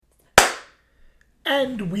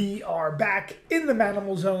And we are back in the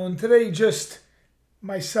Manimal Zone. Today, just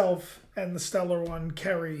myself and the stellar one,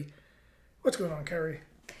 Kerry. What's going on, Kerry?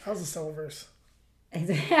 How's the Stellaverse?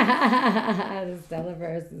 The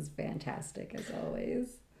Stellaverse is fantastic, as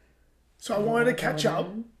always. So I wanted to catch up.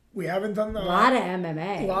 We haven't done a lot of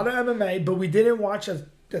MMA. A lot of MMA, but we didn't watch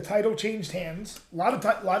the title changed hands. A lot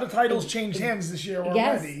of titles changed hands this year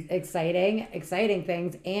already. Yes, exciting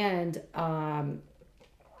things. And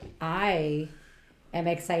I am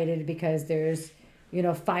excited because there's,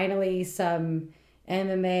 finally some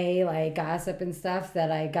MMA like gossip and stuff that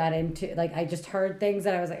I got into. Like I just heard things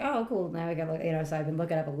that I was like, oh, cool. Now I got, so I've been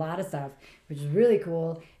looking up a lot of stuff, which is really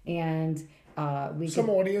cool. And some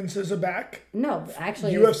audiences are back. No,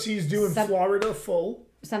 actually, UFC's doing Florida full.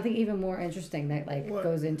 Something even more interesting that What?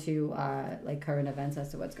 goes into current events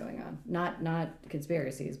as to what's going on. Not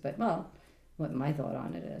conspiracies, but what my thought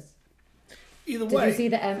on it is. Either way. Did you see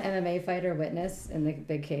the MMA fighter witness in the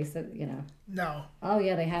big case that No. Oh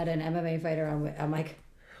yeah, they had an MMA fighter on. I'm like.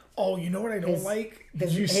 Oh, you know what I don't like?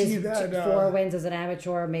 Did you see that? 4 wins as an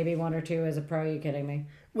amateur, maybe 1 or 2 as a pro. Are you kidding me?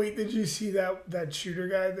 Wait, did you see that shooter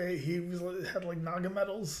guy? He had like Naga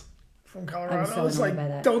medals from Colorado. I was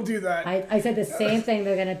like, don't do that. I said the same thing.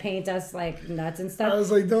 They're gonna paint us like nuts and stuff. I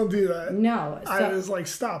was like, don't do that. No, I was like,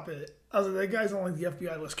 stop it. I was like, that guy's on like the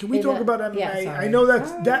FBI list. Can we talk about MMA? Yeah, I know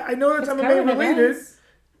that's MMA related. Events.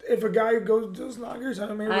 If a guy goes those knockers,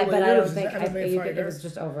 MMA related. But I don't think fighter. It was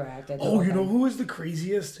just overacted. Oh, you know who was the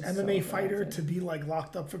craziest MMA fighter to be like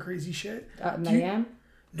locked up for crazy shit? Marianne?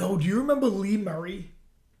 No, do you remember Lee Murray?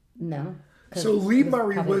 No. So Lee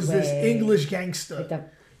Murray was this English gangster.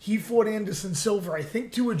 He fought Anderson Silva, I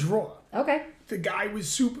think, to a draw. Okay. The guy was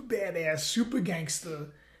super badass, super gangster,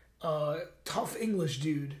 tough English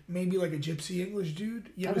dude. Maybe like a gypsy English dude.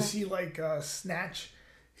 You ever see like Snatch?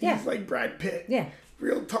 He's like Brad Pitt. Yeah.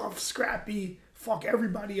 Real tough, scrappy, fuck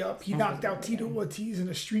everybody up. He knocked out Tito Ortiz in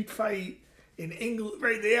a street fight in England.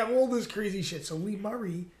 Right? They have all this crazy shit. So Lee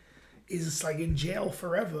Murray is like in jail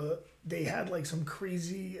forever. They had like some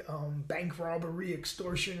crazy bank robbery,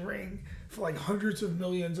 extortion ring for like hundreds of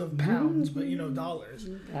millions of pounds, but dollars.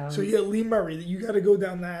 So yeah, Lee Murray, you got to go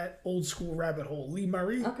down that old school rabbit hole. Lee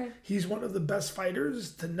Murray, he's one of the best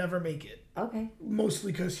fighters to never make it. Okay.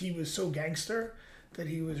 Mostly because he was so gangster that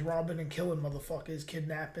he was robbing and killing motherfuckers,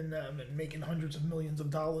 kidnapping them, and making hundreds of millions of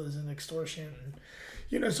dollars in extortion.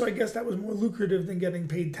 And, so I guess that was more lucrative than getting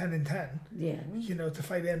paid 10 and 10. Yeah. To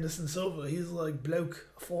fight Anderson Silva. He's like, bloke,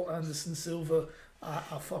 I fought Anderson Silva.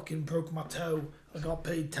 I fucking broke my toe. I got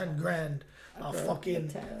paid 10 grand.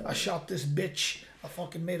 I shot this bitch. I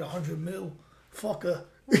fucking made 100 mil. Fucker.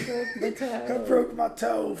 I broke my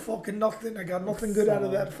toe. Fucking nothing. I got nothing good out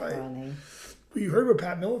of that fight. Funny. Well, you heard what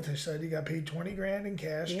Pat Miletich said. He got paid 20 grand in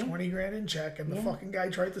cash, 20 grand in check, and the fucking guy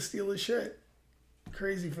tried to steal his shit.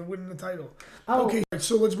 Crazy for winning the title. Oh. Okay,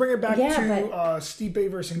 so let's bring it back to Stipe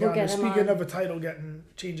versus Ngannou. Speaking of a title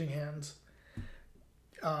changing hands,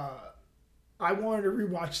 I wanted to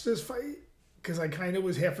rewatch this fight because I kind of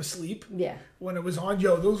was half asleep. Yeah. When it was on.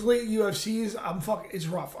 Those late UFCs, it's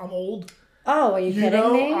rough. I'm old. Oh, are you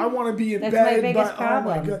kidding me? I want to be in That's bed. my biggest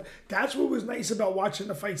problem. Oh my God. That's what was nice about watching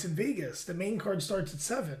the fights in Vegas. The main card starts at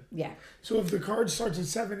 7. Yeah. So if the card starts at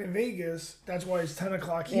 7 in Vegas, that's why it's 10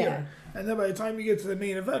 o'clock here. Yeah. And then by the time you get to the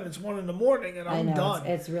main event, it's 1 a.m. and I'm done.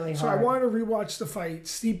 It's really hard. So I wanted to rewatch the fight.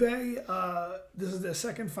 Stipe, this is the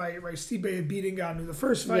second fight, right? Stipe had beaten Ngannou the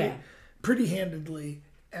first fight pretty handedly.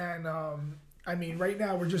 And, right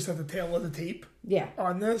now we're just at the tail of the tape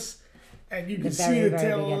on this. And you can see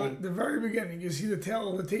the very beginning. You see the tail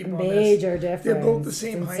of the tape on this. Major difference. They're both the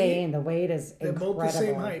same height. Insane. The weight is incredible. They're both the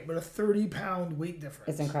same height, but a 30-pound weight difference.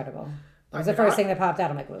 It's incredible. That was the first thing that popped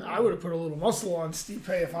out. I'm like, whoa. I would have put a little muscle on Stipe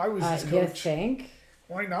if I was his coach. You think?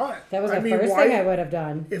 Why not? That was the first thing I would have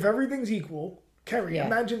done. If everything's equal, Kerry,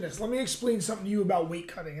 imagine this. Let me explain something to you about weight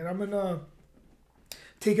cutting, and I'm going to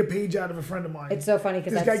take a page out of a friend of mine. It's so funny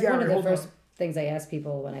because that's one of the first things I ask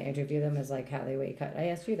people when I interview them is like how they weight cut. I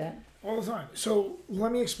asked you that. All the time. So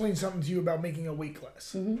let me explain something to you about making a weight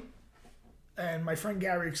class. Mm-hmm. And my friend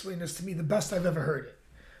Gary explained this to me the best I've ever heard it.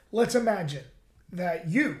 Let's imagine that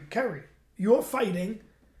you, Kerry, you're fighting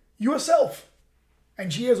yourself.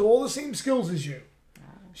 And she has all the same skills as you.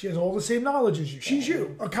 She has all the same knowledge as you. She's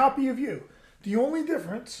you, a copy of you. The only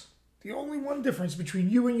one difference between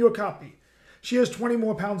you and your copy, she has 20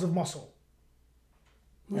 more pounds of muscle.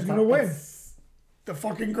 Who's going to win? The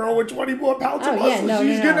fucking girl with 20 more pounds of muscle.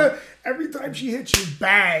 She's gonna, every time she hits you,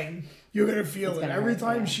 bang, you're gonna feel it. Every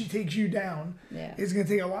time she takes you down, it's gonna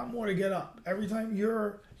take a lot more to get up. Every time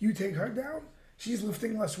you take her down, she's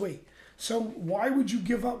lifting less weight. So why would you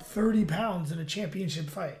give up 30 pounds in a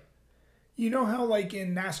championship fight? You know how, like,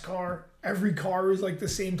 in NASCAR, every car is, like, the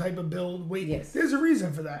same type of build, weight? Yes. There's a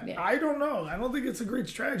reason for that. Yeah. I don't know. I don't think it's a great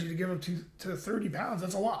strategy to give up to 30 pounds.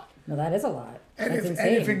 That's a lot. No, that is a lot. And That's if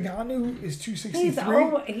insane. Ngannou is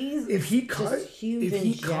 263, he's if he cut, just huge if in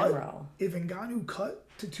he general. cut, if Ngannou cut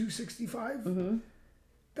to 265, Mm-hmm.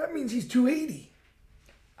 that means he's 280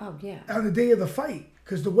 Oh yeah. on the day of the fight.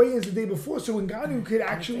 Because the weigh-in's the day before, so Ngannou could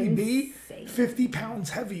actually be insane. 50 pounds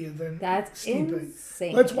heavier than That's Stipe.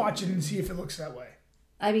 insane. Let's watch it and see if it looks that way.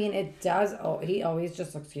 I mean, it does. Oh, he always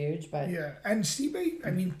just looks huge, but Yeah, and Stipe,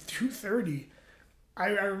 I mean, 230. I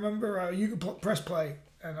remember, you can press play,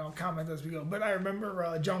 and I'll comment as we go, but I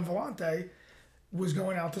remember John Vellante was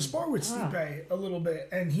going out to spar with Stipe a little bit,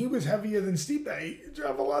 and he was heavier than Stipe.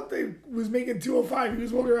 John Vellante was making 205. He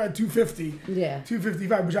was walking around 250. yeah.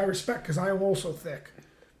 255, which I respect because I am also thick.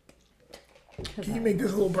 Can you make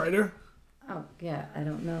this a little brighter? Oh yeah, I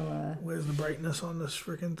don't know. Where's the brightness on this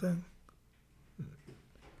freaking thing?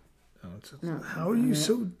 No, how are you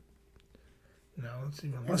so... No, it's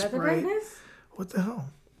even Is less that the bright. brightness? What the hell?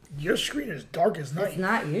 Your screen is dark as night. It's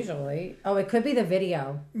not usually. Oh, it could be the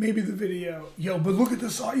video. Maybe the video. Yo, but look at the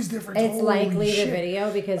size difference. It's Holy likely shit. the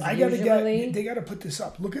video because I gotta usually they gotta put this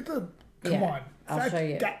up. Look at the... Come Yeah, on. I'll show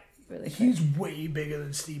you really quick. He's way bigger than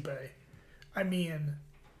Stipe. I mean...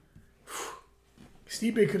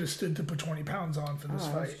 Stipe could have stood to put 20 pounds on for this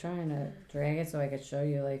I was fight. trying to drag it so I could show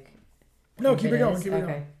you like. No, if keep it going. is. Keep it Okay.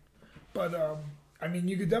 going. But, I mean,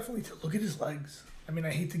 you could definitely... Look at his legs. I mean,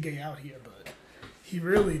 I hate to gay out here, but... He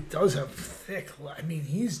really does have thick... I mean,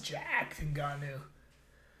 he's jacked in Ngannou.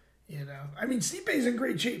 You know? I mean, Stipe's in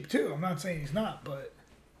great shape, too. I'm not saying he's not, but...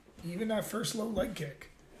 Even that first low leg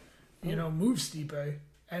kick, you know, moves Stipe.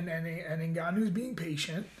 And Ngannou's being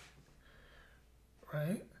patient.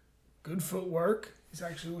 Right? Good footwork. He's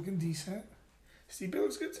actually looking decent. Stipe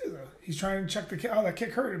looks good, too, though. He's trying to check the kick. Oh, that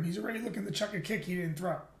kick hurt him. He's already looking to check a kick he didn't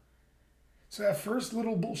throw. So that first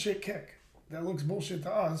little bullshit kick that looks bullshit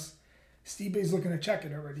to us, Stipe's looking to check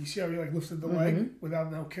it already. You see how he like lifted the leg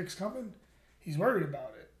without no kicks coming? He's worried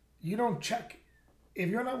about it. You don't check. If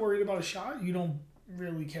you're not worried about a shot, you don't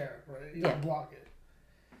really care, right? You don't block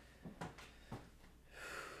it.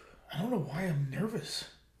 I don't know why I'm nervous.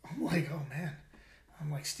 I'm like, oh man.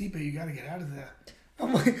 I'm like, Stipe, you got to get out of there.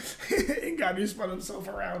 I'm like, Ngannou spun himself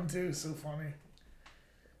around too. So funny.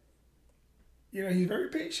 You know, he's very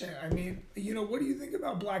patient. I mean, you know, what do you think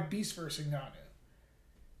about Black Beast versus Ngannou?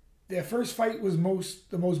 Their first fight was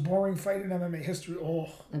the most boring fight in MMA history. Oh,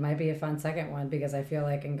 It might be a fun second one because I feel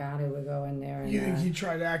like Ngannou would go in there and. you think he'd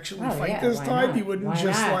try to actually oh, fight yeah, this why time? not? He wouldn't Why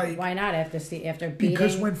just not? like Why not after beating?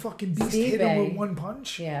 because when fucking Beast hit him with Stipe. one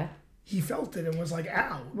punch, Yeah. he felt it and was like,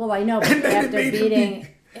 "Ow!" Well, I know, but And then it after made him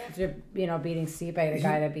beating, beating Stipe, the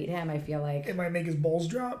guy that beat him, I feel like. It might make his balls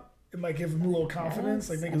drop. It might give him a little confidence,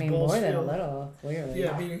 like make I mean, his balls more than feel. a little, clearly.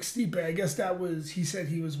 Yeah, beating Stipe. I guess that was. He said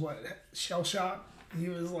he was what, shell shocked. He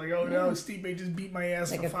was like, "Oh no, Stipe just beat my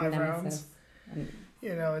ass Like for a 5 rounds." nemesis.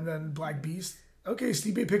 You know, and then Black Beast. Okay,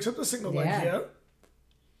 Stipe picks up the single leg Yeah. here.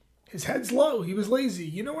 His head's low. He was lazy.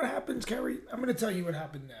 You know what happens, Kerry? I'm going to tell you what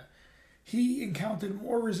happened there. He encountered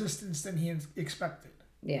more resistance than he expected.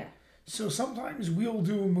 Yeah. So sometimes we'll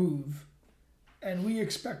do a move, and we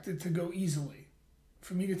expect it to go easily.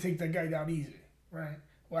 For me to take that guy down easy, right?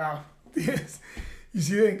 Wow. You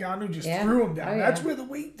see that Ngannou just threw him down. Oh, yeah. That's where the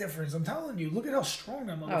weight difference. I'm telling you. Look at how strong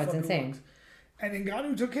that motherfucker it's insane. looks. And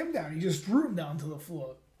Ngannou took him down. He just threw him down to the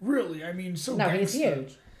floor. Really, I mean, so No, he's gangster.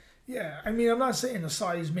 huge. Yeah, I mean, I'm not saying the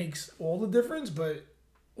size makes all the difference, but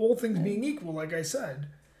all things being equal, like I said,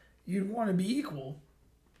 you'd want to be equal.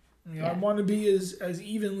 You know, I want to be as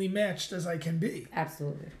evenly matched as I can be.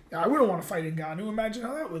 Absolutely. I wouldn't want to fight Ngannou. Imagine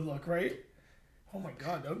how that would look, right? Oh my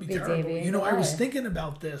God, that would be terrible. Xavier You know, I was Wyatt. thinking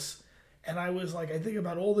about this, and I was like, I think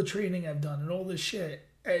about all the training I've done and all this shit,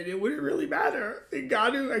 and it wouldn't really matter.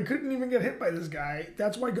 Ngannou, I couldn't even get hit by this guy.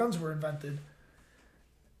 That's why guns were invented.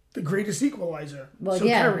 The greatest equalizer. Well, So,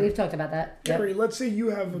 yeah, Kerry, we've talked about that. Yep. Kerry, let's say you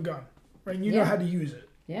have a gun, right? And you know Yeah. how to use it.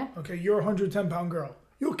 Yeah. Okay, you're a 110-pound girl.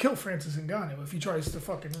 You'll kill Francis Ngannou if he tries to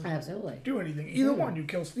fucking Absolutely. do anything. Either one. You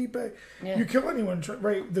kill Stipe. Yeah. You kill anyone.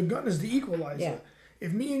 Right? The gun is the equalizer. Yeah.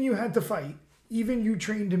 If me and you had to fight, even you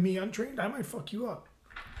trained and me untrained, I might fuck you up.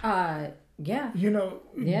 Yeah. You know,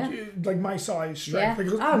 Yeah. like my size, strength.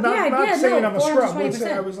 Yeah. Like, Oh, not, yeah, not yeah, saying no, I'm a scrub. Let's say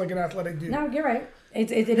 420%. I was like an athletic dude. No, you're right. It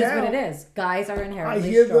is what Now, it is. Guys are I inherently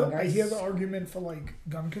hear stronger. I hear the argument for like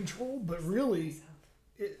gun control, but really,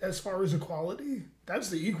 as far as equality, that's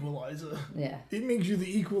the equalizer. Yeah. It makes you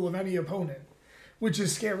the equal of any opponent, which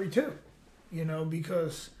is scary too, you know,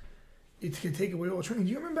 because it can take away all training.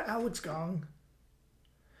 Do you remember Alex Gong?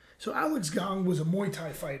 So Alex Gong was a Muay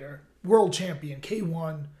Thai fighter, world champion,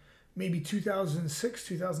 K1, maybe 2006,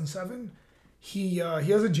 2007. He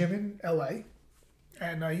has a gym in LA,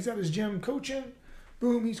 and he's at his gym coaching.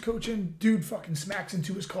 Boom, he's coaching. Dude fucking smacks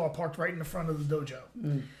into his car parked right in the front of the dojo.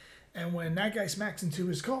 And when that guy smacks into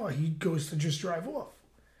his car, he goes to just drive off.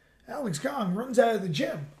 Alex Gong runs out of the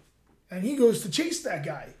gym, and he goes to chase that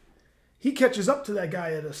guy. He catches up to that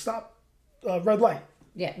guy at a red light.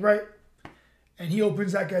 Yeah. Right? And he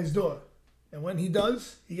opens that guy's door. And when he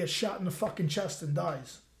does, he gets shot in the fucking chest and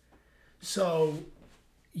dies. So,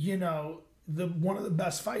 you know, one of the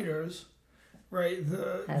best fighters, right?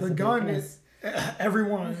 The gun is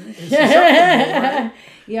everyone is susceptible, right?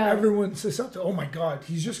 Yeah. Everyone's susceptible. Oh my God,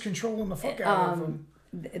 he's just controlling the fuck out of him.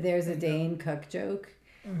 There's a Dane Cook joke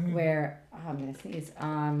where I'm gonna sneeze.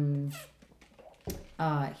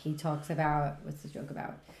 He talks about, what's the joke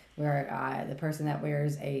about? Where the person that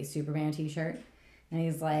wears a Superman t-shirt, and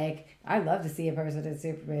he's like, I'd love to see a person in a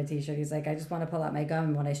Superman t-shirt. He's like, I just want to pull out my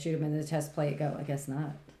gun when I shoot him in the chest plate. Go, I guess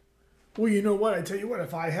not. Well, you know what? I tell you what,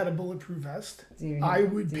 if I had a bulletproof vest, I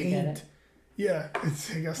would paint. Yeah, I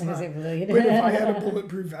guess not. But if I had a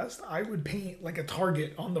bulletproof vest, I would paint like a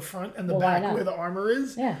target on the front and the back where the armor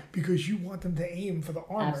is. Yeah. Because you want them to aim for the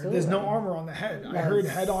armor. Absolutely. There's no armor on the head. I heard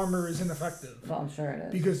head armor is ineffective. Well, I'm sure it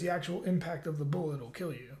is. Because the actual impact of the bullet will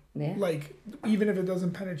kill you. Yeah. Like, even if it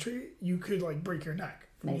doesn't penetrate, you could like break your neck.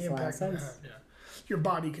 Makes a lot of sense. Yeah. Your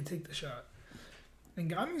body could take the shot.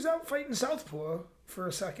 And Ngannou's out fighting Southpaw for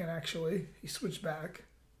a second, actually. He switched back.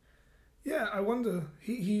 Yeah, I wonder.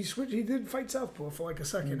 He switched. He did fight Southpaw for like a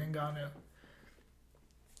second in Ngannou.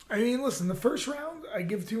 I mean, listen, the first round I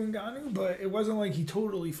give to Ngannou, but it wasn't like he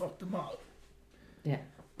totally fucked him up. Yeah.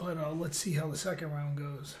 But let's see how the second round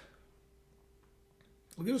goes.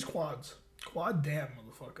 Look at his quads. Quad damn,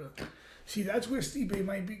 motherfucker. See, that's where Stipe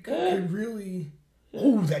might be could really.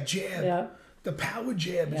 Oh, that jab. Yeah. The power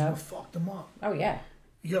jab is what fucked him up. Oh yeah.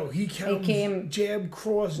 He came jab,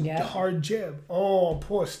 cross, hard jab. Oh,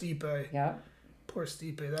 poor Stipe. Yeah. Poor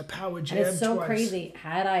Stipe. That power jab. And it's so twice. crazy.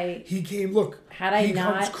 Had I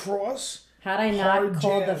comes cross. Had I not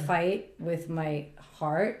called the fight with my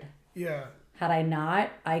heart. Yeah. Had I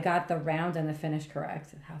not, I got the round and the finish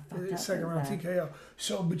correct. How fucked up second round that? TKO.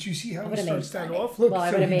 So, but you see how he starts that off? Look,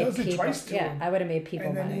 so he does it twice to him. I would have made people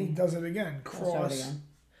and then money. he does it again. Cross,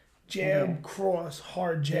 jab, cross,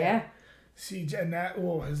 hard jab. Yeah. See, and that,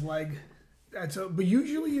 his leg. But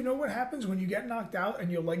usually, you know what happens when you get knocked out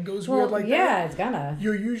and your leg goes weird like that? Yeah, it's gonna.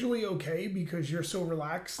 You're usually okay because you're so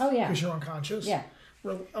relaxed. Oh, yeah. Because you're unconscious. Yeah.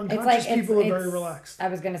 Unconscious people are very relaxed. I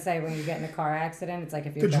was going to say, when you get in a car accident, it's like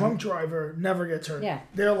if you're the drunk driver never gets hurt. Yeah.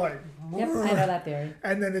 They're like... Yep, I know that theory.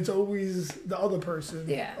 And then it's always the other person.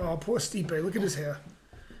 Yeah. Oh, poor Stipe. Look at his hair.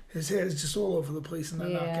 His hair is just all over the place in that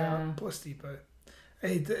knockout. Poor Stipe.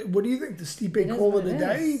 Hey, what do you think? Does Stipe call it a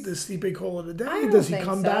day? Does Stipe call it a day? Does he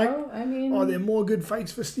come back? I mean, are there more good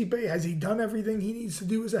fights for Stipe? Has he done everything he needs to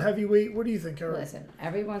do as a heavyweight? What do you think, Eric? Listen,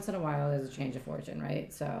 every once in a while there's a change of fortune,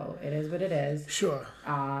 right? So it is what it is. Sure.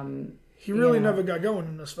 He really never got going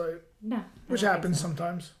in this fight. No. Which happens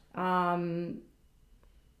sometimes. Yeah,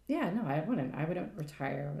 no, I wouldn't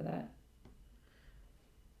retire over that.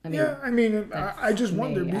 I mean, I just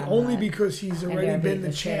wonder, only because he's already been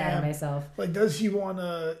the champ. Like, does he want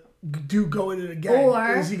to go at it again?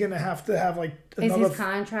 Or is he going to have like another... Is his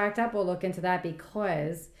contract up? We'll look into that,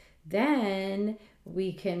 because then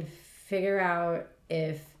we can figure out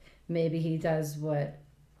if maybe he does what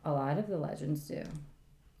a lot of the legends do.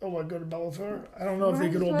 Oh, I go to Bellator? I don't know if they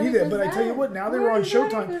could all be there, but I tell you what, now they were on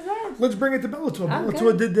Showtime. Let's bring it to Bellator.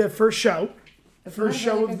 Bellator did their first show. First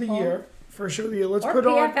show of the year. Let's put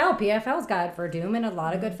on... PFL's got Verdum and a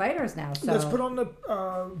lot of good fighters now. So. Let's put on the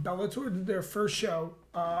Bellator did their first show.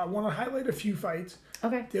 I want to highlight a few fights.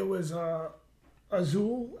 Okay. There was Alexzula.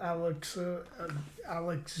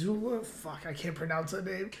 Fuck, I can't pronounce her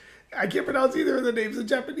name. I can't pronounce either of the names. A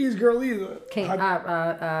Japanese girl either.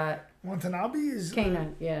 Watanabe is...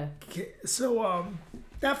 Kanan, yeah. So,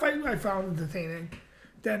 that fight I found entertaining.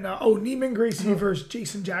 Then, Neiman Gracie versus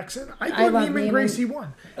Jason Jackson. I thought Neiman Gracie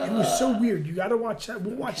won. It was so weird. You got to watch that.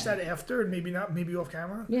 We'll watch that after, and maybe off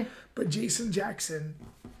camera. Yeah. But Jason Jackson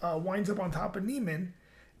winds up on top of Neiman,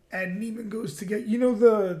 and Neiman goes to get,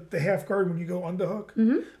 the half guard when you go underhook?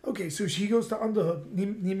 Mm-hmm. Okay, so she goes to underhook.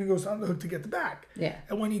 Neiman goes to underhook to get the back. Yeah.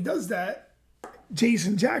 And when he does that,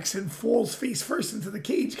 Jason Jackson falls face first into the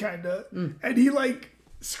cage, kind of, and he,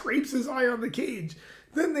 scrapes his eye on the cage.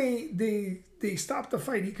 Then they stop the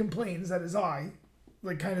fight. He complains that his eye,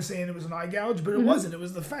 kind of saying it was an eye gouge, but it wasn't. It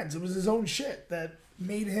was the fence. It was his own shit that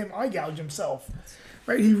made him eye gouge himself.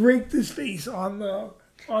 Right? He raked his face on the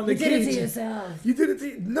on the You did it to cage. yourself. You did it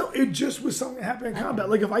to no. It just was something that happened in combat.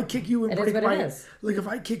 Like if I kick you and It is break what my it is. like if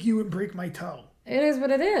I kick you and break my toe, It is what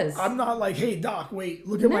it is. I'm not like, hey doc, wait,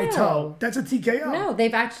 look at my No. toe. That's a TKO. No,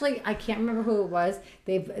 they've actually. I can't remember who it was.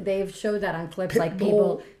 They've showed that on clips, like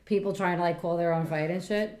Pitbull. people trying to like call their own fight and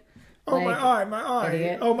shit. Oh Like, my eye.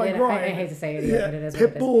 idiot. Oh my You know, groin. I hate to say idiot, Yeah, but it is what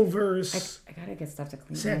it is. Pitbull versus I gotta get stuff to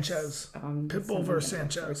clean. Sanchez. Pitbull something versus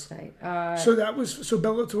that Sanchez. website. So that was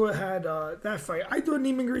Bellator had that fight. I thought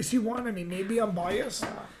Neiman Gracie won. I mean, maybe I'm biased,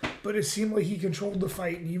 but it seemed like he controlled the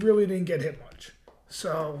fight and he really didn't get hit much.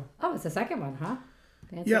 So Oh, it's the second one, huh?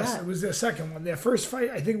 Fancy yes, that. it was their second one. Their first fight,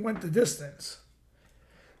 I think, went the distance,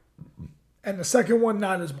 and the second one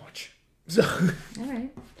not as much. So, All right.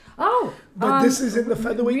 Oh, but this is in the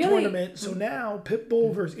featherweight really? tournament. So now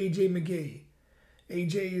Pitbull versus AJ McGee.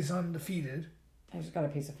 AJ is undefeated. I just got a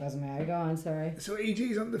piece of resume. I go on. Sorry. So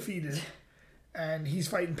AJ is undefeated, and he's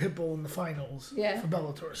fighting Pitbull in the finals Yeah. for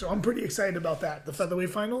Bellator. So I'm pretty excited about that. The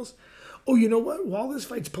featherweight finals. Oh, you know what? While this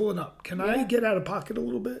fight's pulling up, can I Yeah. get out of pocket a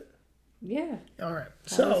little bit? Yeah. All right.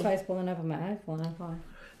 So this So fight's pulling up on my iPhone.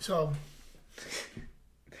 so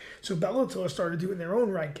so Bellator started doing their own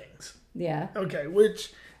rankings. Yeah. Okay,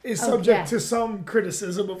 which is subject yeah. to some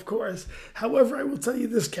criticism, of course. However, I will tell you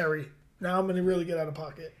this, Kerry. Now I'm going to really get out of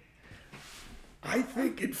pocket. I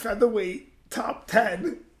think in featherweight, top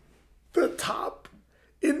 10,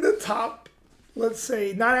 in the top, let's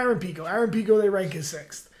say, not Aaron Pico. Aaron Pico, they rank as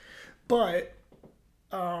 6th. But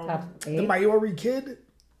Top the 8. Maori kid,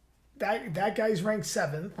 that guy's ranked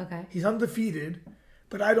 7th. Okay. He's undefeated,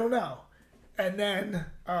 but I don't know. And then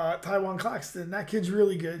Taiwan Claxton, that kid's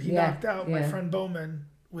really good. He Yeah, knocked out my yeah. friend Bowman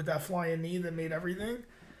with that flying knee that made everything.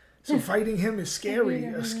 So fighting him is scary,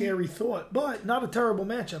 a scary thought, but not a terrible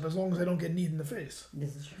matchup as long as I don't get kneed in the face.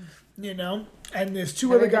 This is true. You know, and there's two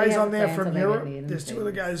other Everybody guys has on a there plan from till they get Europe. kneed in There's the two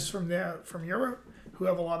other face. guys from Europe who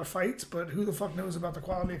have a lot of fights, but who the fuck knows about the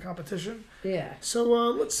quality of competition? Yeah. So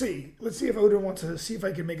let's see if Odin wants to see if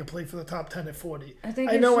I can make a play for the top 10 at 40. I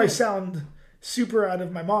think I you know I should. sound super out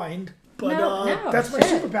of my mind, but No, that's my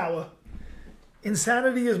shit. superpower.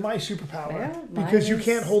 Insanity is my superpower Yeah, because you mine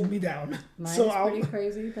can't is- hold me down. Mine So is I'll pretty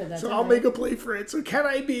crazy, but that's so all I'll right. make a play for it. So can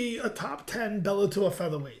I be a top 10 Bellator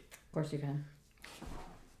featherweight? Of course you can.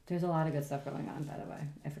 There's a lot of good stuff going on, by the way.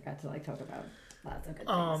 I forgot to talk about lots of good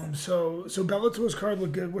things. So Bellator's card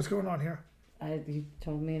looked good. What's going on here? You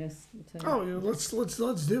told me to. Oh, yeah, let's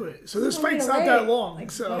do it. So this Told me fight's to not wait. that long.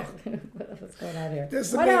 Like, So what's going on here? this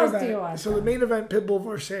is the What main else event. do you want? So the main event, Pitbull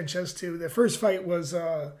versus Sanchez too. Their first fight was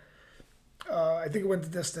I think it went the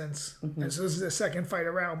distance. Mm-hmm. And so this is their second fight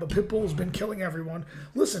around. But Pitbull's been killing everyone.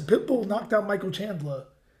 Listen, Pitbull knocked out Michael Chandler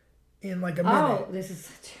in like a minute. Oh, this is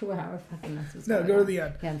a 2-hour fucking mess. What's No, going go to on? the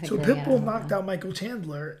end. Yeah, I'm So figuring it Pitbull out knocked now. out Michael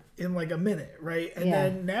Chandler in like a minute, right? And Yeah.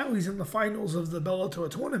 then now he's in the finals of the Bellator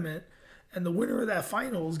tournament, and the winner of that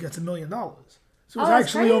finals gets $1 million. So it's that's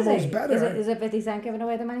actually crazy. almost better. Is it 50 Cent giving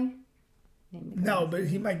away the money? No, but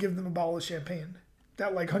he might give them a bottle of champagne.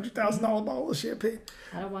 That like $100,000 bottle of champagne.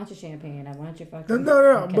 I don't want your champagne. I want your fucking.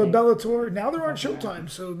 No. I'm But kidding. Bellator now they're on Fucking Showtime,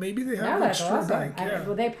 so maybe they No, have that's extra awesome. bank. Yeah.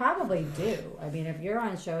 Well, they probably do. I mean, if you're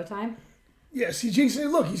on Showtime, Yeah. See,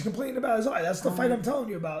 Jason, look, he's complaining about his eye. That's the fight I'm telling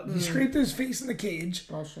you about. Mm. He scraped his face in the cage.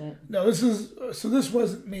 bullshit. No, this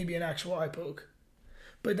was maybe an actual eye poke,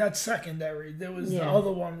 but that's secondary. There was the Yeah.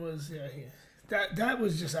 other one was that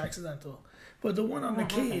was just accidental, but the one on the That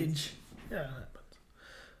cage, happens. yeah, it happens.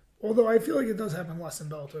 Although I feel like it does happen less in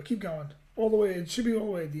Bellator. Keep going all the way. It should be all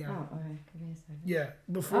the way at the end. Oh, okay. Give me a second. Yeah,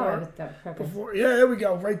 Oh, before with the purpose. before. Yeah, there we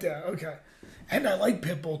go, right there. Okay. And I like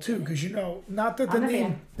Pitbull too, because not that the I'm a name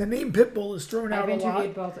fan. the name Pitbull is thrown I've out a lot.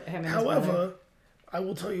 interviewed both him and his brother. However, I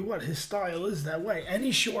will tell you what, his style is that way. And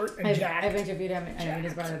he's short and jacked. I've interviewed him and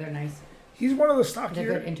his brother. They're nice. He's one of the They're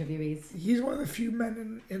stockier. good interviewees. He's one of the few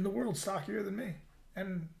men in the world stockier than me,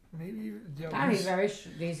 and maybe Oh, he's very.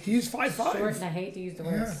 he's 5'5". short, and I hate to use the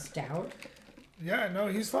word Yeah. stout, Yeah, no,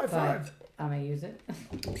 he's 5'5". but I'm gonna use it.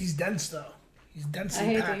 He's dense though. He's I densely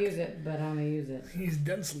hate packed. to use it, but I'm gonna use it. He's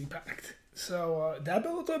densely packed. So that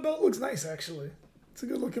belt looks nice actually. It's a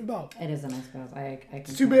good looking belt. It is a nice belt. I can.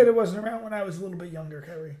 It's too bad it wasn't around when I was a little bit younger,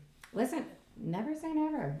 Kerry. Listen, never say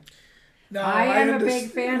never. No, I am a big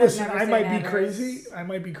fan of Listen, Never I Say might be Never. crazy. I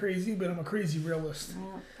might be crazy, but I'm a crazy realist.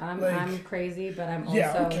 Well, I'm Like- crazy, but I'm also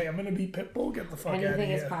Yeah, okay, I'm gonna be Pitbull. Get the fuck out of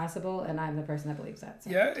anything is here. possible, and I'm the person that believes that.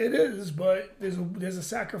 So. Yeah, it is, but there's a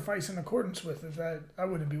sacrifice in accordance with it that I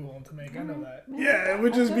wouldn't be willing to make. I know that. Yeah, it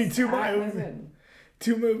would just be too much. Listen,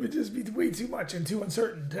 It would just be way too much and too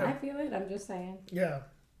uncertain too. I feel it. I'm just saying. Yeah.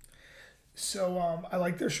 So I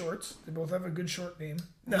like their shorts. They both have a good short name.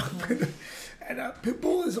 No, and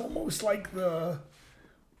Pitbull is almost like the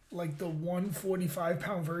like the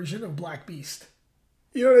 145-pound version of Black Beast.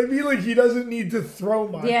 You know what I mean? Like, he doesn't need to throw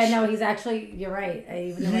much. Yeah, no, he's actually, you're right.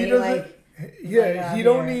 Even the He way, doesn't, like, yeah, he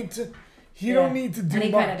don't need to, he don't need to do and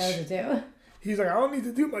he much. kind of knows it too. He's like, I don't need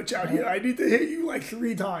to do much out here. I need to hit you like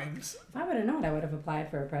 3 times. If I would have known, I would have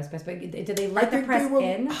applied for a press pass. But did they let the press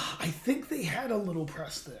in? I think they had a little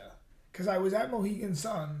press there. Because I was at Mohegan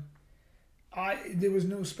Sun. There was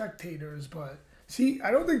no spectators, but... See,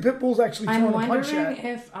 I don't think Pitbull's actually throwing a punch yet. I'm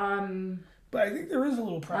wondering if... But I think there is a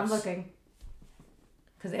little press. I'm looking.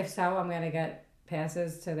 Because if so, I'm going to get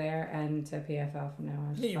passes to there and to PFL from now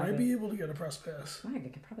on. Yeah, you might be able to get a press pass. I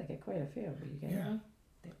could probably get quite a few. But you get one?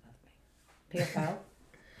 They love me. PFL?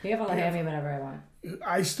 PFL will hand me whatever I want.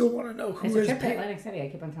 I still want to know who it's has a trip paid. to Atlantic City. I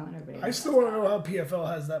keep on telling everybody. I still want to know how PFL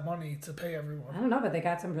has that money to pay everyone. I don't know, but they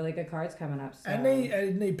got some really good cards coming up. So. And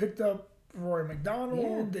they picked up Rory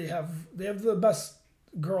McDonald. Yeah. They have the best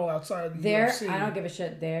girl outside of the UFC. I don't give a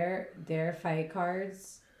shit. Their fight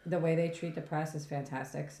cards, the way they treat the press is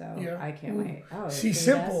fantastic. So I can't wait. Oh, see,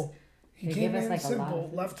 simple. He came in like simple.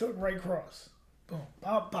 Left hook, right cross. Boom,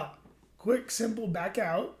 pop, pop. Quick, simple, back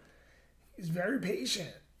out. He's very patient.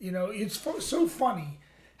 You know, it's so funny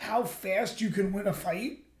how fast you can win a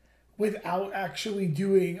fight without actually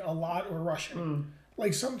doing a lot or rushing.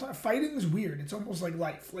 Like, sometimes fighting is weird. It's almost like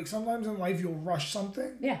life. Like, sometimes in life you'll rush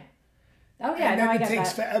something. Yeah. Oh, yeah. And then it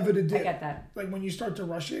takes forever to do. I get that. Like, when you start to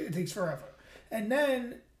rush it, it takes forever. And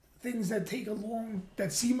then things that take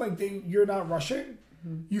that seem like you're not rushing,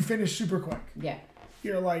 you finish super quick. Yeah.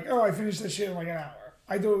 You're like, oh, I finished this shit in like an hour.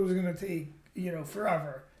 I thought it was going to take,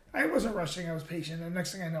 forever. I wasn't rushing. I was patient. And the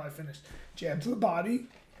next thing I know, I finished. Jab to the body.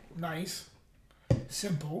 Nice.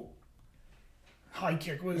 Simple. High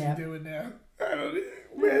kick. What is he doing there? I don't know.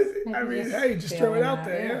 Where is it? I mean, hey, just throw it out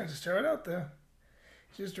there. Yeah, just throw it out there.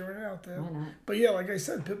 Just throwing it out there. Why not? But yeah, like I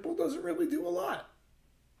said, Pitbull doesn't really do a lot.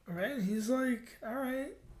 Right? He's like, all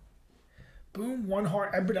right. Boom, one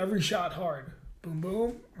hard, but every shot hard. Boom,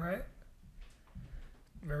 boom, right?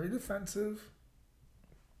 Very defensive.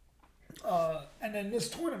 And then this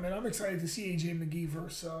tournament, I'm excited to see AJ McGee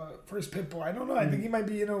versus Pitbull. I don't know. I think he might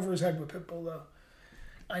be in over his head with Pitbull, though.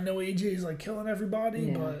 I know AJ is like killing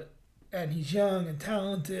everybody, and he's young and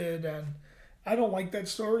talented, and I don't like that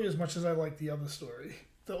story as much as I like the other story.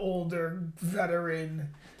 The older veteran,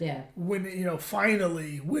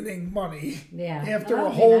 finally winning money. Yeah. After a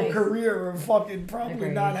whole career of fucking probably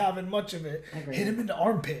not having much of it. Hit him in the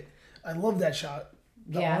armpit. I love that shot.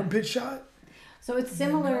 The armpit shot. So it's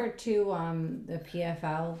similar to the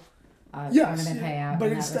PFL tournament payout.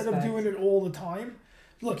 But instead of doing it all the time,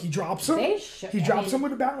 look, he drops him. He drops him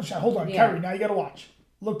with a balance shot. Hold on, Kerry, now you got to watch.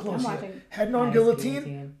 Look closely. Head on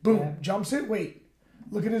guillotine. Boom. Yeah. Jumps it. Wait.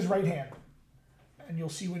 Look at his right hand. And you'll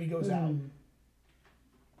see when he goes out.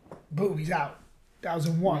 Boom. He's out.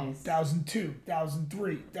 2001, 2002,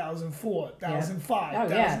 2003, 2004, 2005,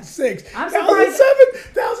 2006, 2007,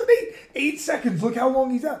 2008. 8 seconds. Look how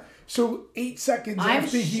long he's out. So 8 seconds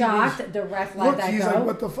after I'm shocked the ref let that he's go. Like,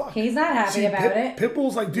 what the fuck? He's not happy about it.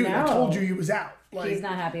 Pitbull's like, dude, I told you he was out. Like, he's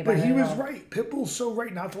not happy about it. But he was right. Pitbull's so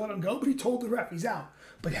right not to let him go, but he told the ref he's out.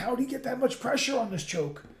 But how did he get that much pressure on this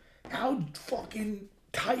choke? How fucking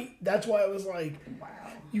tight. That's why I was like, wow,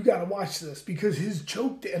 you got to watch this because his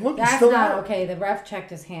choke. And look, that's he's still not out. Okay. The ref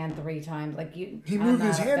checked his hand 3 times. Like he moved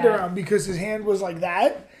his hand around because his hand was like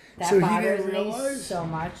that. That so bothers he didn't realize me so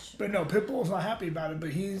much. But no, Pitbull's not happy about it.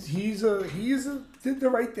 But he did the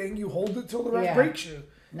right thing. You hold it till the ref breaks you.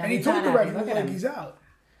 No, and he told the ref, he was like, he's out.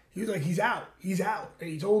 He was like, he's out. And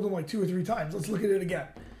he told him like 2 or 3 times. Let's look at it again.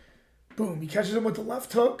 Boom. He catches him with the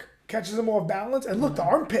left hook, catches him off balance, and look, the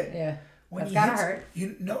armpit. Yeah. That's gotta hurt.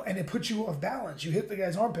 And it puts you off balance. You hit the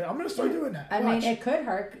guy's armpit. I'm gonna start doing that. I mean, it could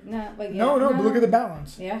hurt. No, but no, but look at the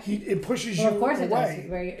balance. Yeah. It pushes you away. Of course it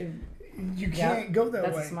does. You can't go that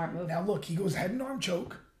way. That's a smart move. Now look, he goes head and arm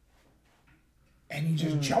choke. And he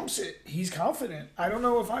just jumps it. He's confident. I don't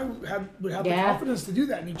know if I would have the confidence to do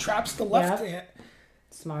that. And he traps the left hand.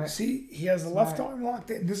 Smart. See, he has the left arm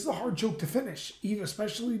locked in. This is a hard choke to finish. Even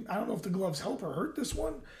especially, I don't know if the gloves help or hurt this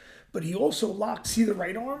one, but he also locked. See the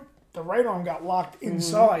right arm? The right arm got locked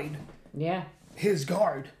inside. His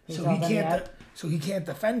guard, so he can't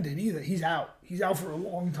defend it either. He's out. He's out for a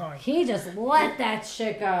long time. He just let that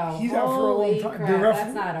shit go. He's out for a long time. Crap.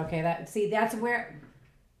 That's not okay. That's where.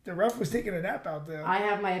 The ref was taking a nap out there. I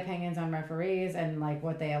have my opinions on referees and like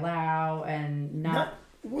what they allow and not.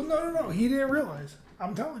 No. He didn't realize.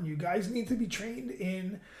 I'm telling you, guys need to be trained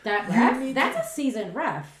in that ref. That's a seasoned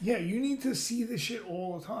ref. Yeah, you need to see this shit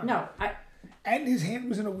all the time. No, And his hand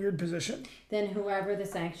was in a weird position. Then whoever the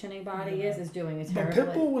sanctioning body is doing a terrible.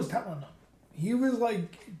 But Pitbull was telling them. He was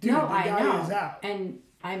like, dude, the guy is out. And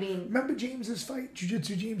I mean, remember James's fight,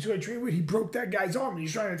 Jiu-Jitsu James, who I trained with? He broke that guy's arm. And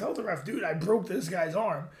he's trying to tell the ref, dude, I broke this guy's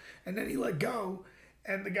arm. And then he let go.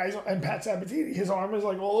 And and Pat Sabatini, his arm is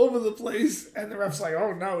like all over the place. And the ref's like,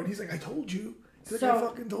 oh no. And he's like, I told you. He's like, I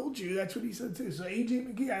fucking told you. That's what he said too. So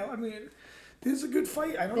AJ McGee, I mean, this is a good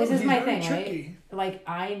fight. I don't know. This is my thing, tricky. right? Like,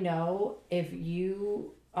 I know if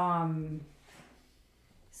you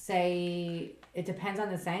say it depends on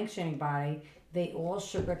the sanctioning body, they all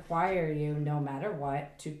should require you, no matter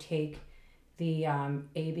what, to take the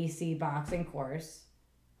ABC boxing course.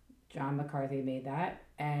 John McCarthy made that,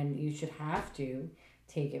 and you should have to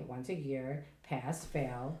take it once a year, pass,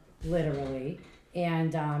 fail, literally.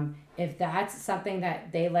 And if that's something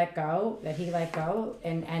that they let go, that he let go,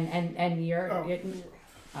 and you're,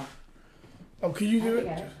 can you do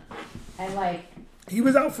it? And like he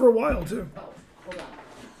was out for a while too. Oh, hold on.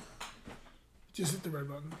 Just hit the red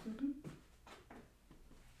button. Mm-hmm.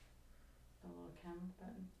 The little camera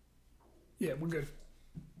button. Yeah, we're good.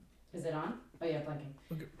 Is it on? Oh yeah, blinking.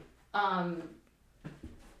 We're good.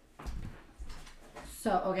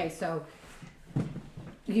 So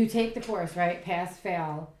you take the course, right? Pass,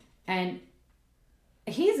 fail, and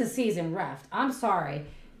he's a seasoned ref. I'm sorry.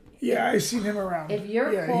 Yeah, I've seen him around. If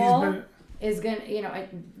your call is gonna,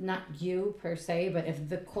 not you per se, but if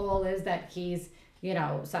the call is that he's,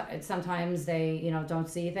 sometimes they, don't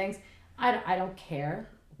see things. I don't care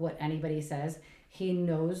what anybody says. He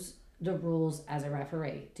knows the rules as a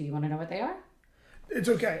referee. Do you want to know what they are? It's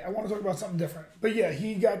okay. I want to talk about something different. But yeah,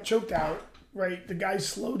 he got choked out. Right, the guy's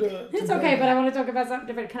slow to. It's okay, but I want to talk about something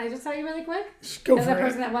different. Can I just tell you really quick? Go for it. As a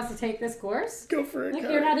person that wants to take this course, go for it. Like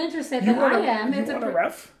you're not interested, but I am. You want a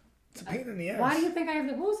ref? It's a pain in the ass. Why do you think I have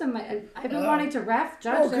the rules in my? I've been wanting to ref,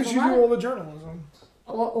 judge. Because you do all the journalism.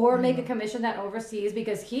 Or make a commission that oversees,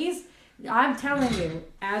 because I'm telling you,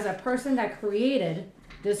 as a person that created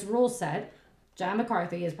this rule set, John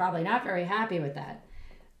McCarthy is probably not very happy with that.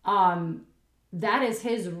 That is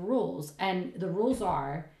his rules, and the rules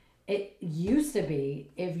are. It used to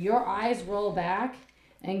be if your eyes roll back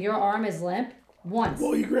and your arm is limp once.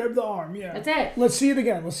 Well, you grab the arm, yeah. That's it. Let's see it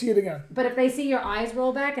again. But if they see your eyes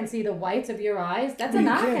roll back and see the whites of your eyes, that's a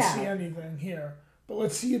knockout. You can't see anything here. But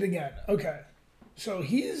let's see it again. Okay. So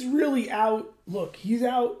he's really out. Look, he's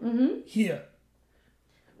out here.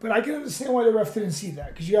 But I can understand why the ref didn't see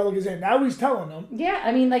that, because you gotta look at his hand. Now he's telling them. Yeah,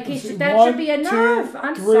 I mean, like that should be enough.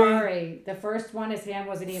 I'm sorry. The first one, his hand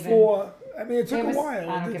wasn't even. 4. I mean, it took a while.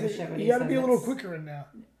 I don't give a shit what you gotta be a little quicker in now.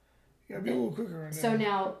 So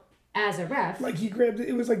now, as a ref, like he grabbed it.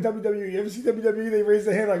 It was like WWE. You ever see WWE? They raise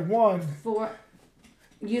their hand like 1. 4.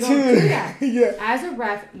 You don't do that. Yeah. As a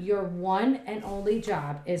ref, your one and only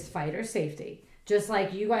job is fighter safety. Just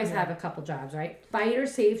like you guys have a couple jobs, right? Fighter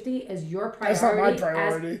safety is your priority. That's not my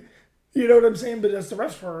priority. You know what I'm saying? But that's the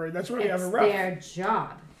ref's priority. That's why you have a ref. It's their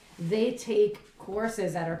job. They take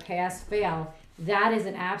courses that are pass-fail. That is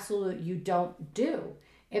an absolute you don't do.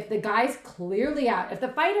 If the guy's clearly out, if the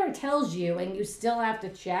fighter tells you and you still have to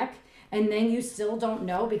check, and then you still don't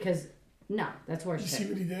know because, no, that's worse. You see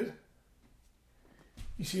what he did?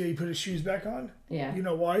 You see how he put his shoes back on? Yeah. You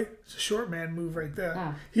know why? It's a short man move right there.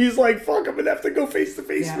 Oh. He's like, fuck, I'm going to have to go face to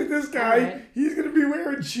face with this guy. Right. He's going to be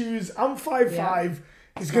wearing shoes. I'm 5'5". Yeah.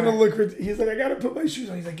 He's going to look, he's like, I got to put my shoes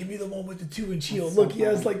on. He's like, give me the one with the 2-inch heel. That's look, so he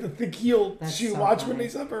has like the thick heel shoe. So Watch funny. when they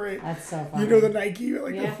separate. That's so funny. You know the Nike,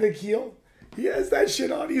 like the thick heel? He has that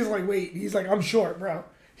shit on. He's like, wait. He's like, I'm short, bro.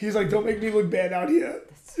 He's like, don't make me look bad out here.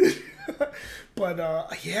 But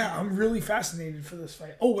yeah, I'm really fascinated for this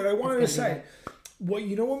fight. Oh, what I wanted to say. What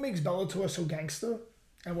makes Bellator so gangster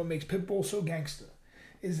and what makes Pitbull so gangster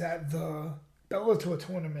is that the Bellator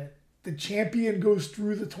tournament, the champion goes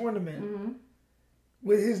through the tournament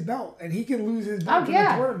with his belt, and he can lose his belt in the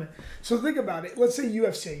tournament. So think about it. Let's say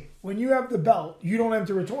UFC. When you have the belt, you don't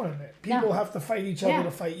enter a tournament. People have to fight each other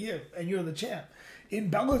to fight you, and you're the champ.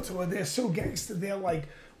 In Bellator, they're so gangster. They're like,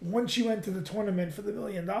 once you enter the tournament for the $1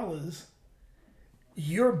 million,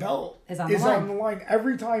 your belt is on the line.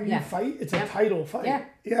 Every time you fight, it's a title fight.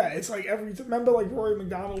 Yeah, it's like remember like Rory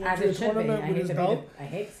McDonald went to the tournament with his belt? I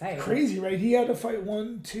hate to say it. Crazy, right? He had to fight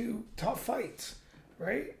 2 tough fights,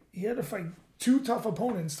 right? He had to fight 2 tough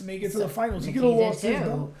opponents to make it to the finals. He could have lost his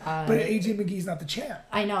belt. But AJ McGee's not the champ.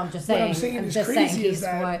 I know, I'm just saying. What I'm saying is crazy is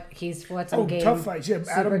that... He's fought some tough fights. Yeah,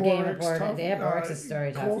 Adam Bork's tough. Bork's is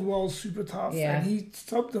very tough. Caldwell's super tough. Yeah. And he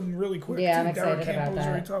stopped them really quick. Yeah, I'm Derek excited about that.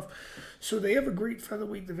 Very tough. So they have a great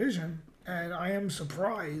featherweight division, and I am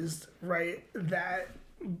surprised, right, that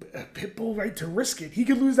Pitbull, right, to risk it. He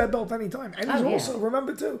could lose that belt anytime. And he's also,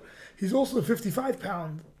 remember too, he's also a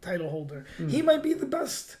 55-pound title holder. He might be the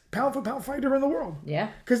best pound-for-pound fighter in the world.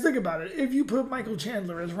 Yeah. Because think about it. If you put Michael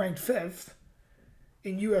Chandler as ranked 5th,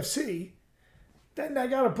 in UFC, then I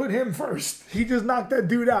got to put him first. He just knocked that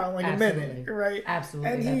dude out in like Absolutely. a minute, right?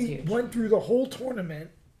 Absolutely, And that's he huge. went through the whole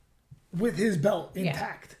tournament with his belt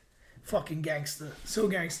intact. Fucking gangster. So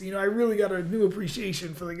gangster. You know, I really got a new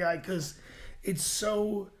appreciation for the guy because it's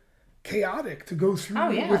so chaotic to go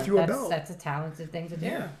through with your belt. That's a talented thing to do.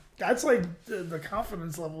 Yeah. That's like the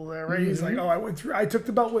confidence level there, right? He's like, oh, I took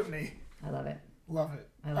the belt with me. I love it. Love it.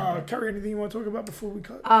 I love it. Carrie, anything you want to talk about before we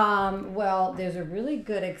cut? Well, there's a really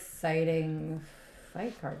good, exciting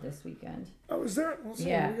fight card this weekend. Oh, is there? Let's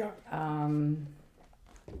see what we got.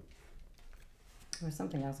 There's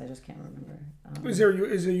something else I just can't remember. Is there a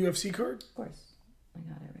UFC card? Of course. I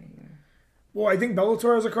got it right here. Well, I think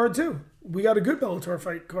Bellator has a card too. We got a good Bellator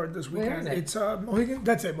fight card this Where weekend. is it? It's Mohegan.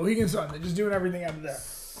 That's it, Mohegan Sun. They're just doing everything out of there.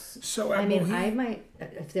 So I mean, I might,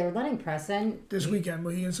 if they're letting press in. This weekend,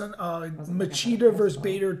 Mohegan Sun. looking Machida at versus that.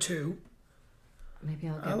 Bader 2. Maybe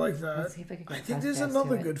I'll get. I like that. Let's see if I can get I think press there's pass another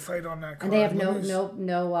to it. good fight on that card. And they have Let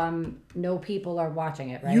me no people are watching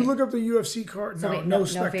it, right? You look up the UFC card. So No, wait, no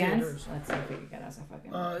fans? spectators. Let's see if we can get us a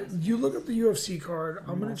fucking. You look up the UFC card.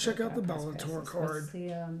 I'm gonna Let's check out the press Bellator passes. card. Let's see,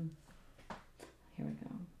 here we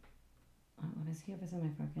go. Let me see if it's in my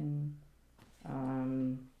fucking.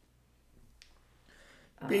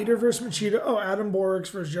 Bader versus Machida. Oh, Adam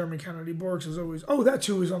Borix versus Jeremy Kennedy. Borix is always. Oh, that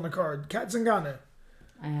too is on the card. Kat Zingane.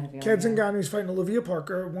 I had a feeling. Kat Zingane is fighting Olivia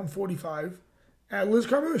Parker, 145. Liz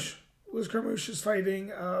Carmouche. Liz Carmouche is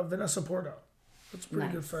fighting Vanessa Porto. That's a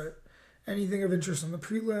pretty good fight. Anything of interest on the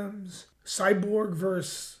prelims? Cyborg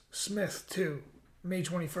versus Smith, too. May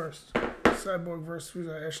 21st. Cyborg versus who's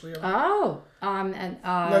that? Ashley Evans. Oh,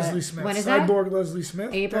 Leslie Smith. When is Cyborg Leslie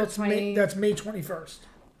Smith. April 20. That's May 21st.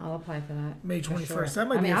 I'll apply for that. May for 21st. sure. That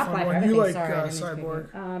might be a I'll fun apply for one. You like everything. Sorry, I didn't mean to Cyborg.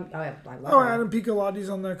 speak. I love Oh, her. Adam Piccoloti's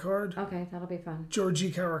on that card. Okay, that'll be fun.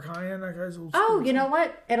 Georgie Karakayan. That guy's old Oh, school. you know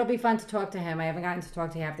what? It'll be fun to talk to him. I haven't gotten to talk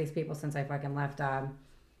to half these people since I fucking left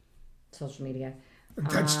social media.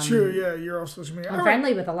 That's true. Yeah, you're off social media. I'm All right.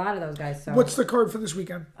 friendly with a lot of those guys. So What's the card for this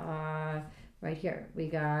weekend? right here we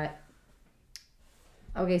got.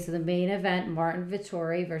 Okay, so the main event: Martin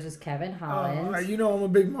Vittori versus Kevin Holland. You know I'm a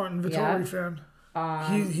big Martin Vittori Yeah. fan.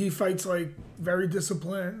 He fights like very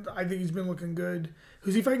disciplined. I think he's been looking good.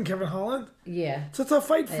 Who's he fighting? Kevin Holland? Yeah. It's a tough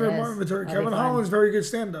fight for It is. Martin Vittori. That'll be Kevin fun. Holland's very good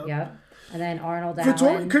stand-up. Yep. And then Arnold Vittori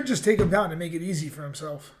Allen. could just take him down and make it easy for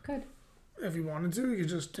himself. Good. If he wanted to, he could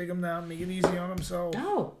just take him down, make it easy on himself.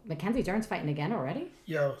 Oh, Mackenzie Dern's fighting again already?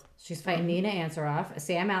 Yo, She's fighting Nina Ansaroff.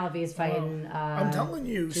 Sam Alvey's fighting. I'm telling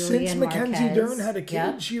you, Julian since Mackenzie Marquez. Dern had a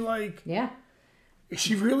kid, Yep.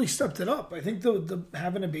 she really stepped it up. I think the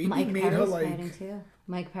having a baby Mike made Perry's her like. fighting too.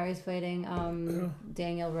 Mike Perry's fighting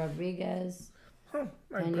Daniel Rodriguez. Oh,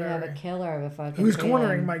 Mike And you have a Perry. killer of a fucking. Who's prelim.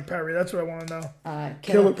 cornering Mike Perry? That's what I want to know.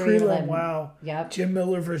 Killer prelim. Wow. Yep. Jim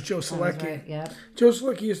Miller versus Joe That was Selecki. right, yep. Joe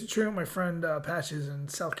Selecki used to train with my friend Patches in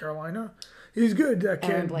South Carolina. He's good, that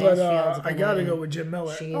Erin kid. But Blanchfield's I got to gonna- go with Jim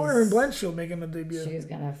Miller. she's- Oh, Erin Blanchfield making a debut. She's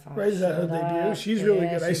gonna fuck. Right, is that her shit debut? up. She's really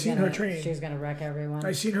good. I've she's seen her gonna- train. She's gonna wreck everyone.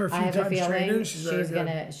 I've seen her a few I have a times feeling training. She's very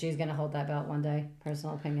good. she's gonna hold that belt one day.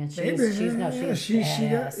 Personal opinion. Maybe. She's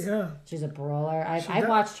badass. Yeah. She's a brawler. I She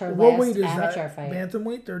watched her What last weight is amateur that? fight.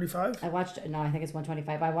 Bantamweight, 35? I watched no, I think it's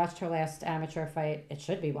 125. I watched her last amateur fight. It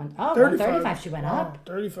should be 135. 135. She went Wow, up.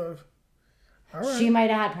 35. All right. She might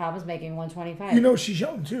have had problems making 125. You know she's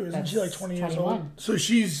young too, isn't she? Like That's 20 years old. 21. So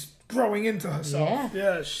she's growing into herself.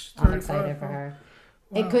 Yeah. She's I'm 35. excited for her.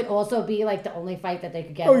 It could also be like the only fight that they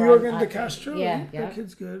could get. Oh, her Jorgen on- De Castro? Yeah, That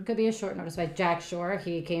kid's good. Could be a short notice fight. Jack Shore,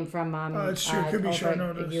 he came from. It's true. Could be short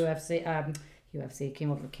over notice. UFC came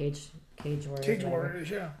over Cage Warriors. Cage whatever. Warriors,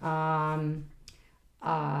 yeah.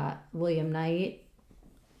 William Knight,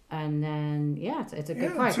 and then it's a good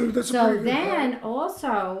Yeah, card. so that's a So pretty good then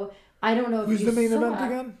also. I don't know if Who's you the main saw,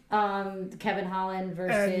 event again? Kevin Holland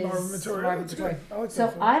versus And Marvin Vittori. Marvin That's Vittori. good. I like that So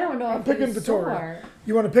fight. I don't know I'm if picking you Vittori. saw.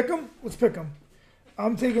 You want to pick them? Let's pick them.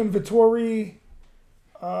 I'm taking Vittori,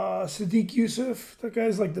 Sadiq Yusuf. That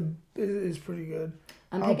guy's like is pretty good.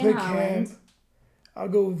 I'm I'll picking pick Holland. him. I'll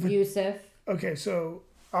go. Yusuf. Okay, so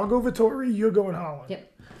I'll go Vittori. You're going Holland.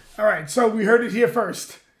 Yep. All right, so we heard it here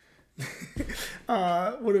first.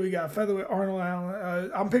 What do we got? Featherweight Arnold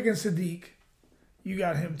Allen. I'm picking Sadiq. You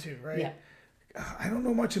got him too, right? Yeah. I don't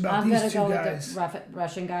know much about I'm these gonna two go guys. with the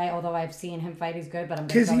Russian guy, although I've seen him fight. He's good, but I'm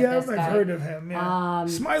gonna go with Kiziev, this I've guy. heard of him. Yeah.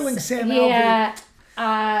 Smiling Sam Alvey. Yeah.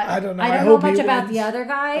 I don't know. I I don't know hope he much about wins. the other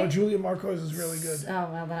guy. Oh, Julia Marcos is really good. Oh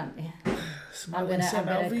well, then I'm Smiling gonna Sam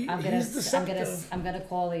Alvey. He's deceptive. I'm gonna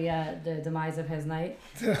call the demise of his night.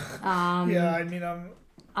 Yeah, I mean,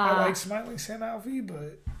 I like Smiling Sam Alvey,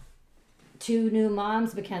 but Two new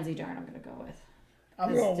moms, Mackenzie Dern. I'm gonna go with.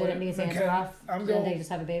 I'm going with Didn't Nisa answer off? I'm Didn't going. they just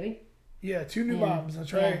have a baby? Yeah, 2 new Yeah. moms.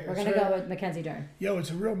 That's Yeah, right. we're That's gonna right. go with Mackenzie Dern. Yo,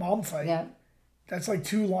 it's a real mom fight. Yep, That's like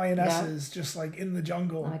 2 lionesses just like in the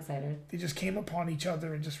jungle. I'm excited. They just came upon each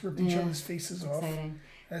other and just ripped each Yeah. other's faces off. Exciting.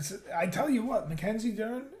 I tell you what, Mackenzie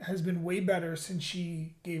Dern has been way better since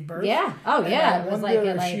she gave birth. Yeah. Oh And yeah. I It was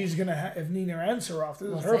wonder like if she's gonna if Nina Ansaroff. This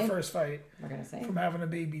is We'll her see. first fight we're gonna say. from having a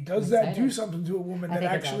baby. Does I'm that do excited. something to a woman I that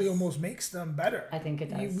think it actually does. almost makes them better? I think it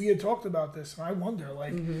does. We had talked about this, and I wonder.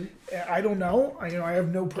 Like, I don't know. I have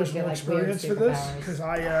no personal like, weird experience for this superpowers. because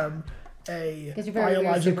I am a Gives you very weird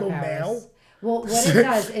biological superpowers. male. Well, what it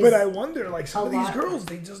does is But I wonder, like some a of these lot- girls,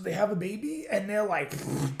 they have a baby and they're like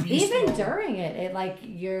beast even mode. during it like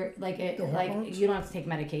you're like it The like hormones? you don't have to take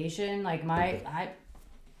medication. Like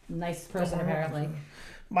nice person hormones, apparently.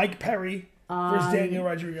 Mike Perry versus Daniel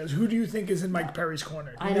Rodriguez. Who do you think is in Mike Perry's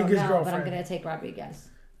corner? Do you I think don't his know, but girlfriend? I'm gonna take Rodriguez.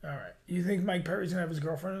 All right. You think Mike Perry's gonna have his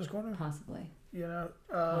girlfriend in his corner? Possibly. You know,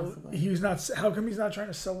 Possibly. he was not. How come he's not trying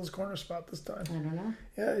to sell his corner spot this time? I don't know.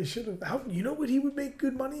 Yeah, he should have. How you know what he would make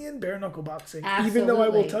good money in? Bare knuckle boxing. Even though I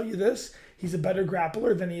will Absolutely. tell you this, he's a better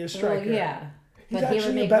grappler than he is striker. Well, yeah. He's But he would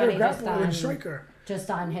actually a make better money just grappler than on striker.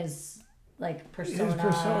 his like persona. His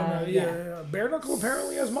persona, yeah. Bare knuckle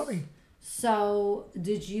apparently has money. So,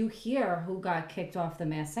 did you hear who got kicked off The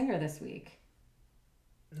Masked Singer this week?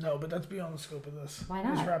 No, but that's beyond the scope of this. Why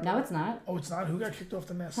Let's not? wrap it No, up. it's not. Oh, it's not. Who got kicked off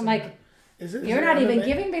the Masked I'm Singer? like, Is it? you're is it not even MMA?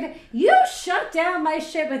 giving me the. You shut down my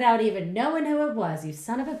shit without even knowing who it was. You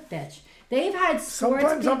son of a bitch. They've had sports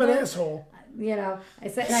Sometimes I'm an people- asshole. You know, I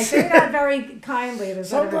say that very kindly. The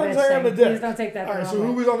son of a Sometimes bitch I am a thing. dick. Please don't take that the All right, wrong so way.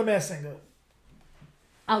 who was on the Masked Singer?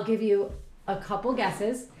 I'll give you a couple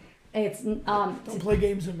guesses. It's Don't play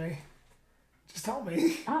games with me. Just tell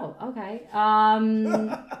me. oh, okay.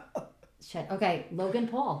 Shit. Okay, Logan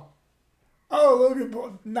Paul. Oh, Logan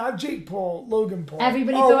Paul. Not Jake Paul. Logan Paul.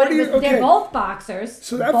 Everybody oh, thought what it do was, you- okay. they're both boxers.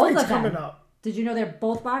 So that both fight's of them. coming up. Did you know they're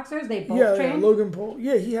both boxers? They both Yeah, train. Logan Paul.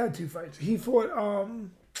 Yeah, he had 2 fights. He fought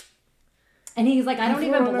And he's like, I don't He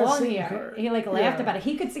even fought on that belong same here. card. He like laughed Yeah. about it.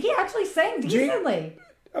 He actually sang decently.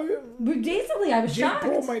 oh, yeah. Decently, I was Jake shocked.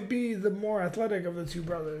 Paul might be the more athletic of the 2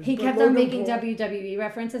 brothers. He but kept Logan on making Paul- WWE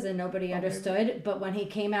references and nobody understood. But when he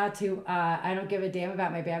came out to, I don't give a damn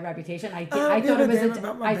about my bad reputation. I don't thought give it a was damn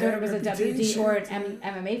about my I thought bad it was a WD or reputation.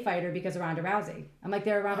 an MMA fighter because of Ronda Rousey. I'm like,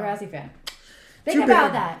 they're a Ronda Rousey fan. Think Too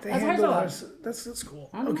about bad. that. They That's handled hers. us. That's cool.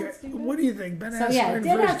 I'm not Okay, stupid. what do you think? Ben So yeah, it Askren did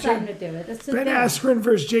have versus something Jake. to do with it. It's Ben Askren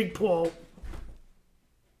versus Jake Paul.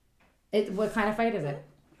 What kind of fight is it?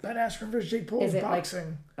 Ben Askren versus Jake Paul Is is it like-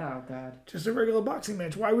 boxing. Oh God. Just a regular boxing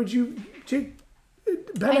match. Why would you, Ben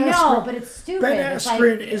I know, Askren, but it's stupid. Ben It's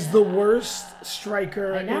Askren like, is the worst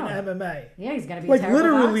striker I in know. MMA. yeah, he's gonna be a Like terrible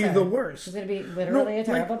literally boxer. the worst. He's gonna be literally a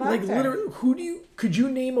terrible boxer. like literally, could you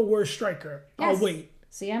name a worse striker? Yes. Oh wait,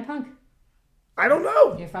 CM Punk. I don't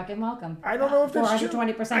know. You're fucking welcome. I don't know if that's true.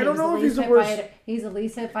 420%. I don't know if he's the worst. He's the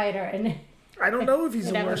least hit fighter, and I don't know if he's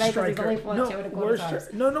a Never worse mind, 'cause he's striker. only fought 2.25 worse times.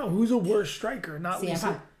 no. Who's a worse striker? Not CM Lisa.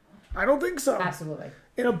 Punk. I don't think so. Absolutely.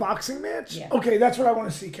 In a boxing match? Yeah. Okay, that's what I want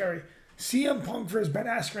to see, Kerry. CM Punk versus Ben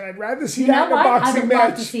Askren. I'd rather see You that know in a what? I boxing would match.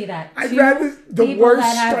 love to see that. I'd Two rather the people worst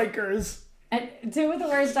that have- strikers. And 2 of the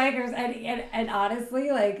worst strikers, and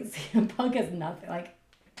honestly, like CM Punk is nothing. Like,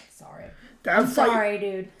 sorry. That I'm fight- sorry,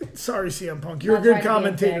 dude. Sorry, CM Punk. You're a Not good trying to be a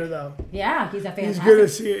commentator, dick. though. Yeah, he's a fantastic. He's good to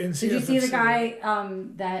see it in CFFC. Did you see the guy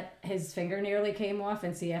that his finger nearly came off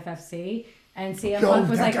in CFFC? And CM Yo, Punk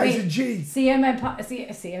was that like, guy's wait, a G. CM and Punk,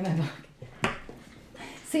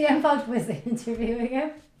 CM Punk was interviewing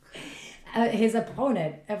him, his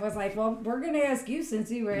opponent, and was like, well, we're going to ask you since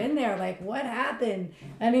you were in there, like, what happened?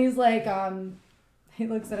 And he's like, he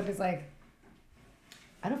looks at him, he's like,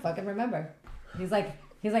 I don't fucking remember. He's like,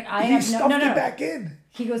 I He have stuffed no. it back in.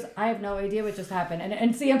 He goes, I have no idea what just happened.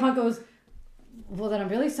 And CM Punk goes, well, then I'm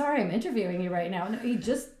really sorry I'm interviewing you right now. And he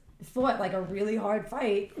just fought like a really hard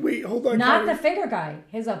fight. Wait, hold on. Not Kerry. the finger guy,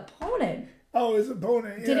 his opponent. Oh, his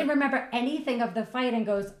opponent. Yeah. Didn't remember anything of the fight and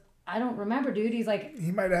goes, I don't remember, dude. He's like,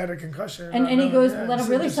 He might have had a concussion. and he goes, Yeah, well, I'm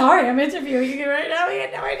so really just- sorry I'm interviewing you right now. He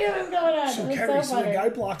had no idea what was going on. So It was Kerry, so so the funny. guy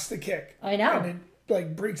blocks the kick. I know. And it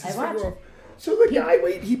like breaks his I watched. finger off. So the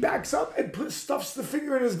guy, he backs up and stuffs the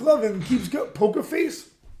finger in his glove and keeps going. Poker face.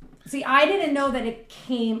 See, I didn't know that it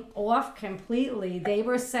came off completely. They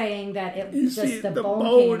were saying that it You just see, the the bone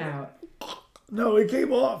bone- came out. No, it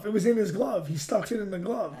came off. It was in his glove. He stuck it in the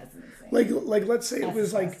glove. That's insane. Like let's say it That's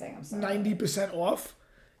was like disgusting. I'm sorry. 90% off.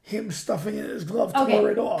 Him stuffing it in his glove Okay,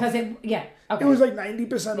 tore it off. because okay. It was like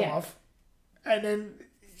 90% Yeah. off. And then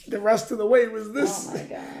the rest of the way was this. Oh my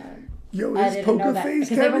god. Yo, I his didn't know poker that face.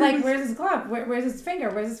 because they were Kerry, like, was "Where's his glove? Where's his finger?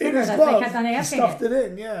 Where's his in finger?" his They glove. kept on He asking stuffed it.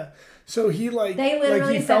 it in, yeah. So he They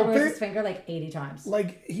literally said, "Where's his finger?" like 80 times.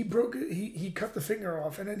 Like he broke it. He cut the finger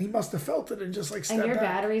off, and then he must have felt it and just like stepped And your back.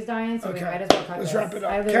 battery's dying, so we might as well cut Let's this. wrap it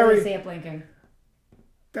up. I literally Carrie, see it blinking.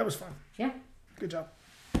 that was fun. Yeah. Good job.